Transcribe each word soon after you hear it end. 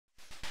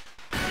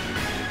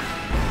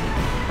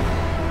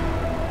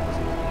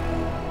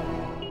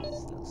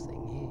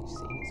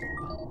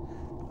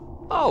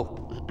Oh,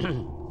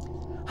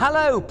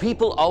 hello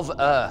people of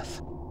Earth.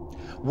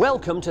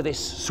 Welcome to this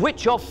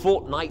Switch Off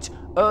Fortnight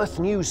Earth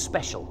News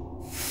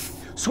Special.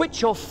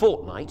 Switch Off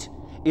Fortnight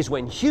is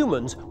when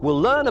humans will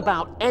learn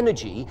about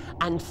energy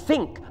and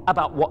think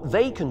about what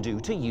they can do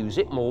to use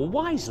it more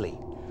wisely,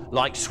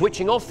 like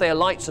switching off their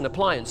lights and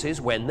appliances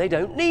when they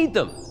don't need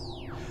them.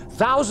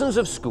 Thousands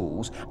of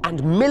schools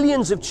and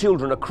millions of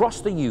children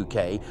across the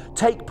UK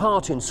take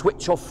part in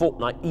Switch Off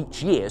Fortnight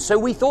each year, so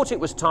we thought it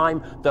was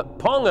time that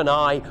Pong and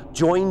I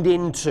joined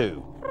in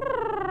too.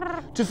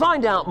 To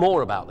find out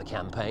more about the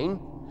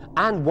campaign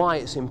and why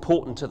it's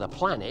important to the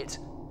planet,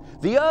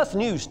 the Earth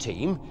News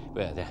team,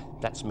 well,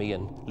 that's me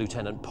and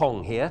Lieutenant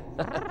Pong here,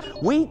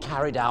 we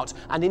carried out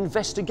an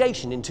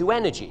investigation into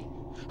energy,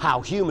 how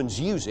humans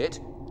use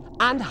it,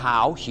 and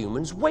how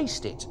humans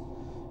waste it,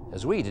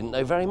 as we didn't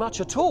know very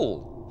much at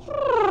all.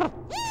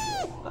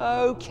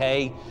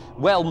 Okay,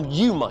 well,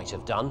 you might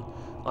have done.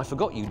 I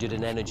forgot you did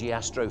an energy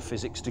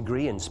astrophysics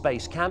degree in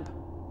space camp.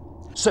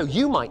 So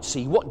you might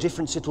see what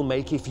difference it'll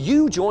make if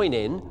you join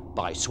in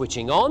by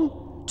switching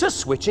on to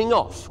switching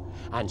off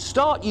and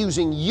start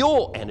using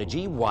your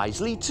energy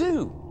wisely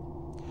too.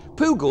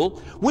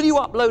 Poogle, will you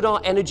upload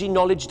our energy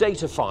knowledge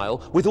data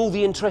file with all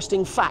the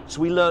interesting facts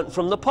we learnt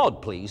from the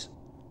pod, please?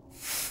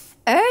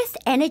 Earth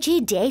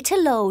energy data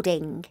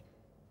loading.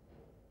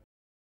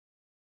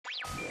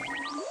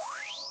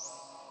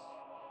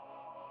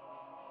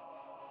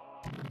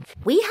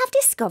 We have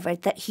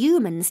discovered that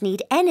humans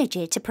need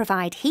energy to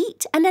provide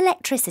heat and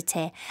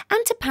electricity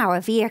and to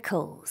power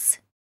vehicles.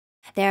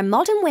 Their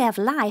modern way of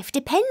life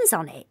depends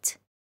on it.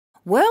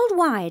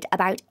 Worldwide,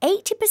 about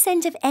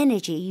 80% of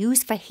energy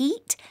used for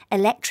heat,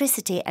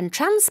 electricity and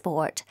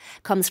transport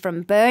comes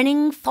from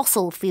burning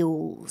fossil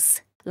fuels,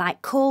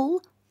 like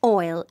coal,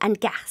 oil and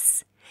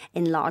gas,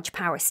 in large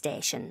power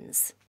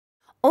stations.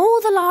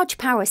 All the large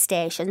power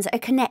stations are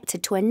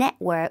connected to a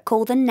network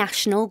called the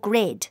national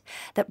grid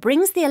that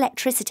brings the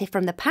electricity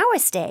from the power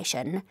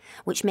station,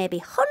 which may be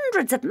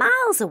hundreds of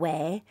miles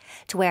away,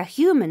 to where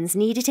humans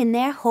need it in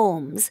their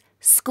homes,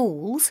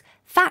 schools,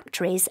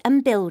 factories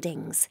and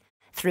buildings,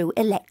 through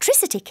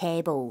electricity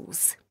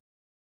cables.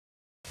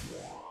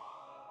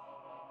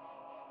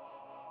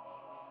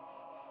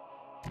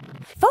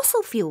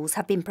 Fossil fuels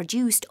have been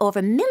produced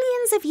over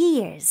millions of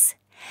years.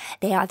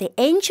 They are the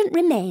ancient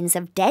remains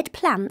of dead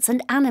plants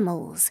and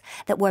animals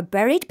that were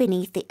buried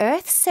beneath the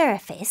Earth's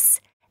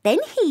surface, then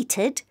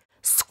heated,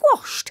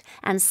 squashed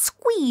and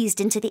squeezed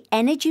into the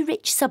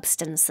energy-rich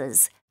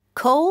substances,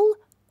 coal,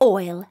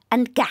 oil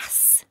and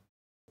gas.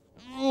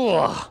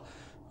 Ugh,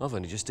 I've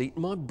only just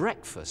eaten my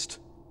breakfast.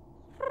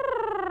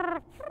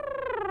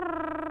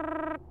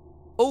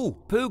 Oh,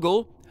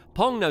 Poogle,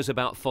 Pong knows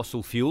about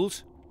fossil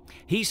fuels.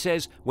 He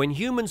says when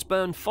humans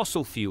burn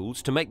fossil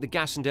fuels to make the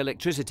gas and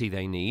electricity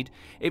they need,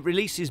 it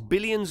releases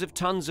billions of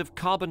tons of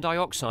carbon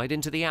dioxide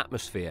into the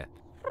atmosphere.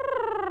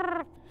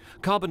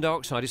 Carbon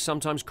dioxide is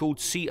sometimes called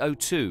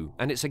CO2,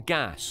 and it's a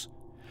gas.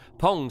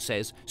 Pong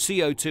says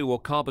CO2 or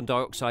carbon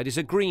dioxide is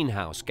a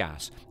greenhouse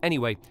gas.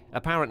 Anyway,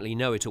 apparently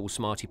know-it-all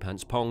smarty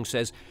pants Pong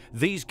says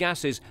these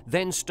gases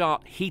then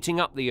start heating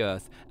up the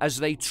Earth as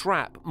they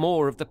trap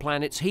more of the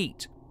planet's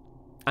heat.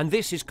 And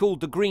this is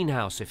called the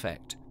greenhouse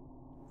effect.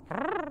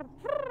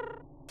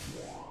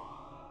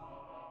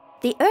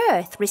 The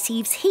Earth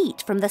receives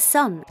heat from the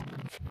Sun.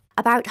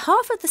 About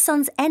half of the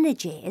Sun's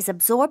energy is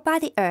absorbed by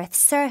the Earth's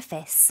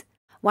surface,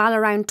 while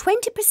around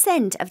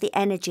 20% of the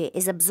energy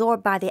is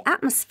absorbed by the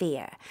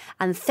atmosphere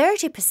and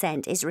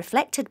 30% is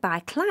reflected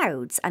by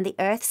clouds and the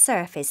Earth's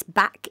surface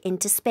back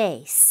into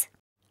space.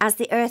 As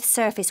the Earth's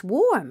surface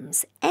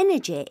warms,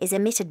 energy is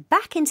emitted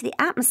back into the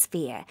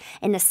atmosphere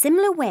in a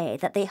similar way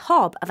that the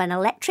hob of an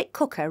electric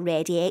cooker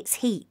radiates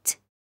heat.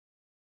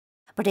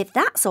 But if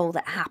that's all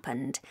that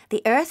happened,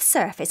 the Earth's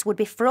surface would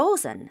be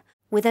frozen,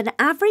 with an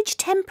average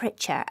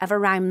temperature of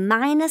around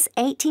minus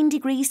 18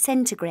 degrees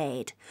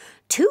centigrade,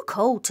 too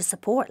cold to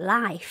support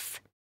life.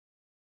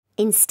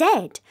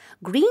 Instead,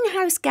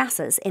 greenhouse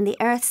gases in the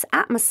Earth's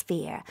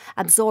atmosphere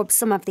absorb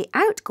some of the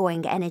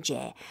outgoing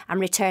energy and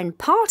return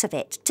part of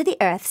it to the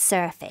Earth's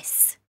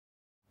surface.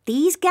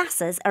 These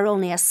gases are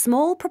only a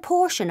small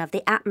proportion of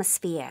the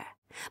atmosphere,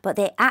 but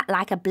they act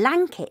like a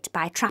blanket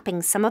by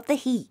trapping some of the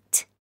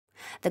heat.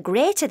 The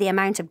greater the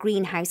amount of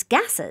greenhouse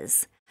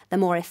gases, the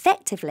more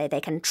effectively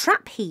they can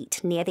trap heat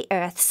near the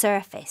Earth's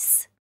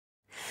surface.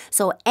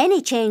 So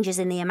any changes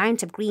in the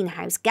amount of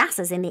greenhouse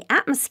gases in the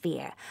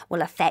atmosphere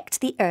will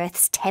affect the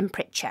Earth's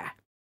temperature.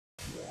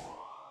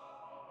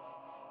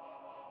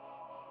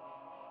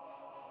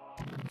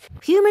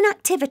 Human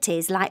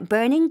activities like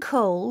burning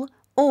coal,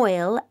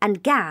 oil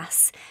and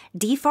gas,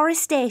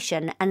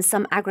 deforestation and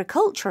some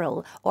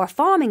agricultural or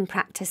farming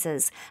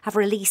practices have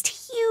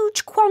released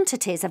huge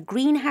quantities of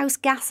greenhouse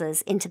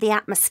gases into the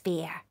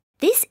atmosphere.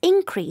 This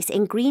increase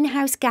in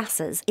greenhouse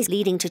gases is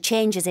leading to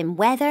changes in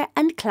weather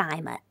and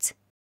climate.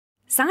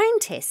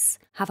 Scientists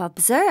have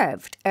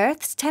observed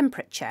Earth's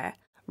temperature,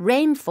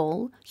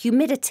 rainfall,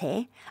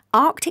 humidity,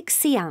 Arctic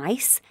sea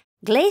ice,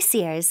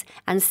 glaciers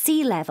and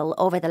sea level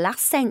over the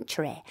last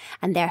century,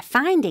 and their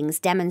findings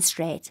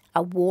demonstrate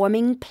a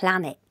warming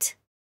planet.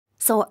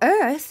 So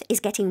Earth is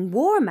getting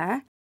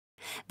warmer.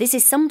 This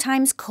is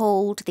sometimes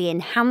called the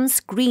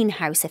enhanced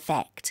greenhouse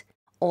effect,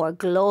 or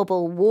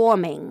global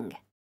warming.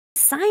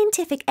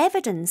 Scientific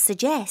evidence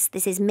suggests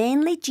this is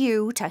mainly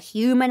due to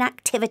human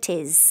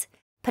activities,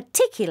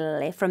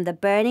 particularly from the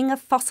burning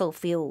of fossil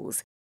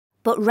fuels.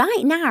 But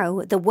right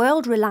now, the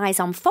world relies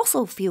on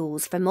fossil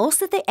fuels for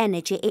most of the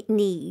energy it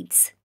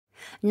needs.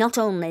 Not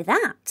only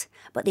that,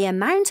 but the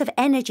amount of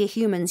energy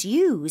humans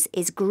use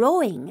is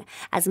growing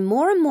as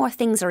more and more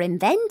things are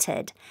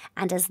invented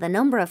and as the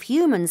number of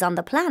humans on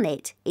the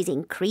planet is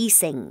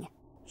increasing.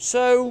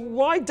 So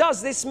why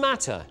does this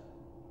matter?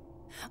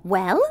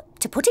 Well,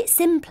 to put it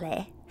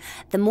simply,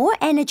 the more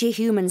energy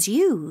humans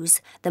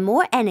use, the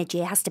more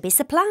energy has to be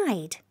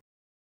supplied.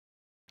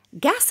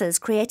 Gases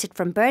created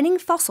from burning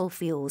fossil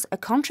fuels are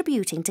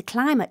contributing to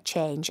climate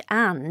change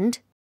and,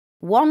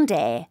 one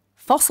day,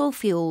 fossil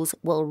fuels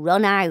will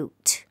run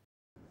out.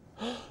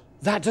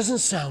 That doesn't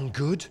sound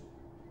good.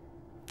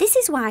 This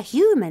is why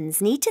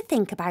humans need to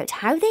think about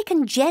how they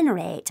can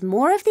generate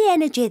more of the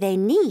energy they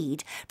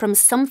need from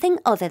something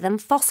other than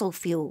fossil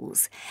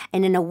fuels,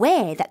 and in a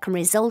way that can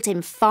result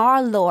in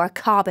far lower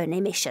carbon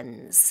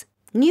emissions.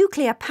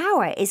 Nuclear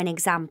power is an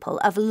example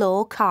of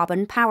low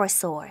carbon power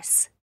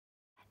source.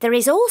 There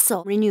is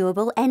also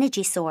renewable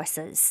energy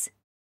sources.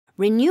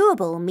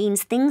 Renewable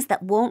means things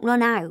that won't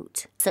run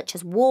out, such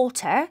as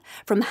water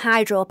from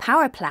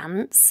hydropower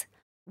plants,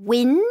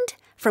 wind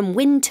from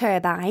wind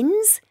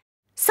turbines,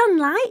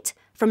 sunlight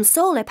from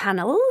solar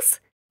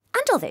panels,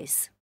 and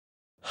others.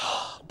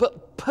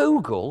 But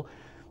Poogle,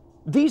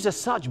 these are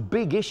such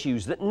big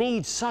issues that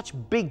need such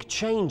big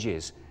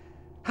changes.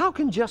 How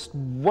can just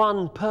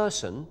one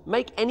person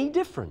make any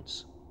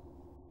difference?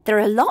 There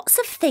are lots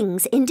of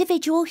things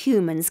individual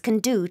humans can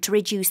do to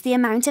reduce the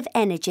amount of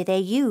energy they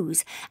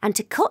use and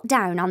to cut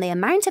down on the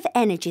amount of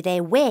energy they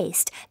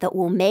waste that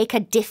will make a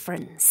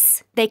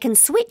difference. They can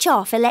switch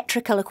off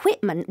electrical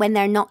equipment when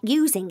they're not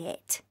using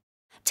it,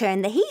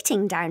 turn the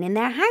heating down in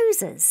their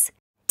houses,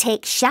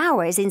 take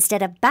showers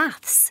instead of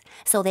baths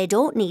so they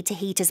don't need to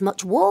heat as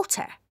much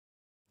water,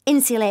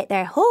 insulate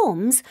their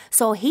homes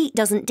so heat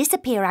doesn't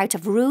disappear out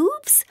of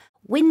roofs,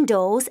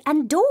 windows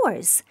and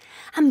doors,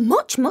 and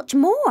much, much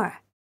more.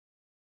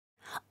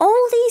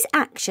 All these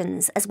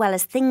actions, as well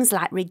as things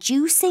like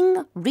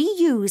reducing,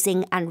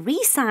 reusing and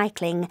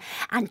recycling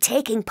and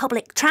taking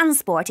public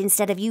transport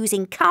instead of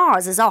using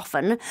cars as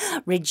often,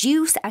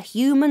 reduce a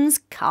human's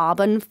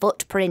carbon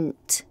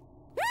footprint.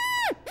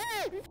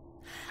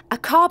 A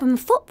carbon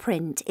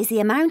footprint is the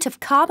amount of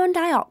carbon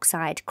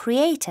dioxide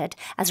created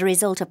as a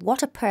result of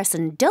what a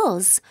person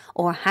does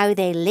or how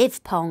they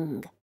live,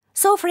 Pong.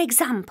 So, for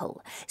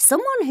example,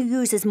 someone who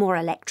uses more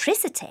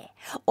electricity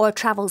or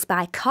travels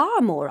by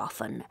car more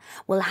often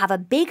will have a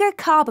bigger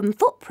carbon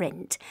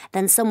footprint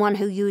than someone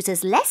who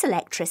uses less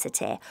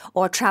electricity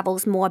or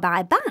travels more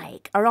by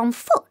bike or on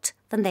foot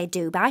than they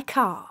do by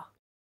car.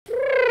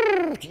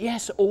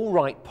 Yes, all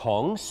right,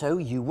 Pong, so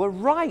you were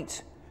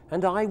right.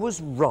 And I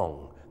was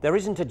wrong. There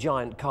isn't a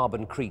giant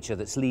carbon creature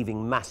that's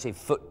leaving massive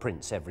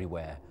footprints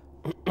everywhere.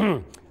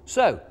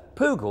 So,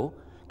 Poogle,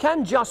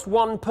 can just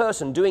one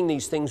person doing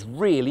these things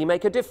really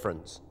make a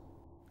difference?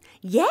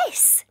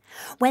 Yes!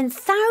 When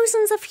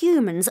thousands of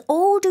humans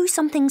all do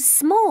something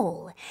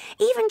small,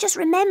 even just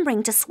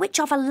remembering to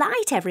switch off a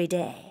light every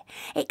day,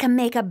 it can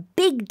make a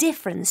big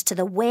difference to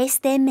the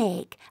waste they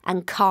make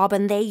and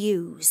carbon they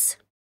use.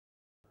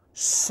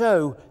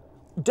 So,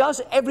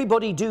 does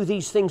everybody do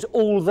these things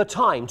all the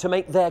time to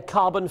make their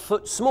carbon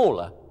foot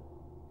smaller?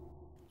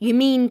 You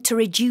mean to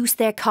reduce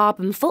their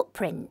carbon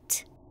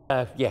footprint?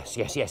 Yes,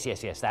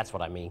 that's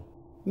what I mean.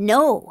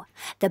 No,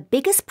 the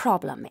biggest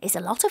problem is a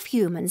lot of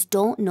humans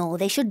don't know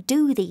they should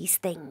do these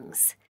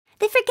things.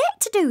 They forget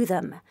to do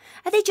them,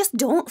 and they just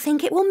don't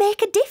think it will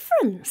make a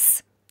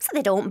difference, so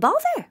they don't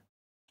bother.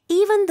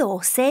 Even though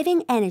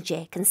saving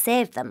energy can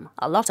save them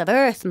a lot of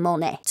Earth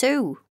money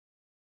too.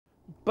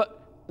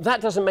 But that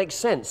doesn't make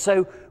sense,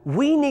 so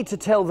we need to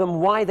tell them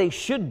why they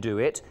should do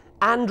it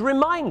and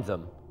remind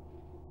them.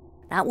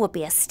 That would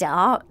be a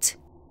start.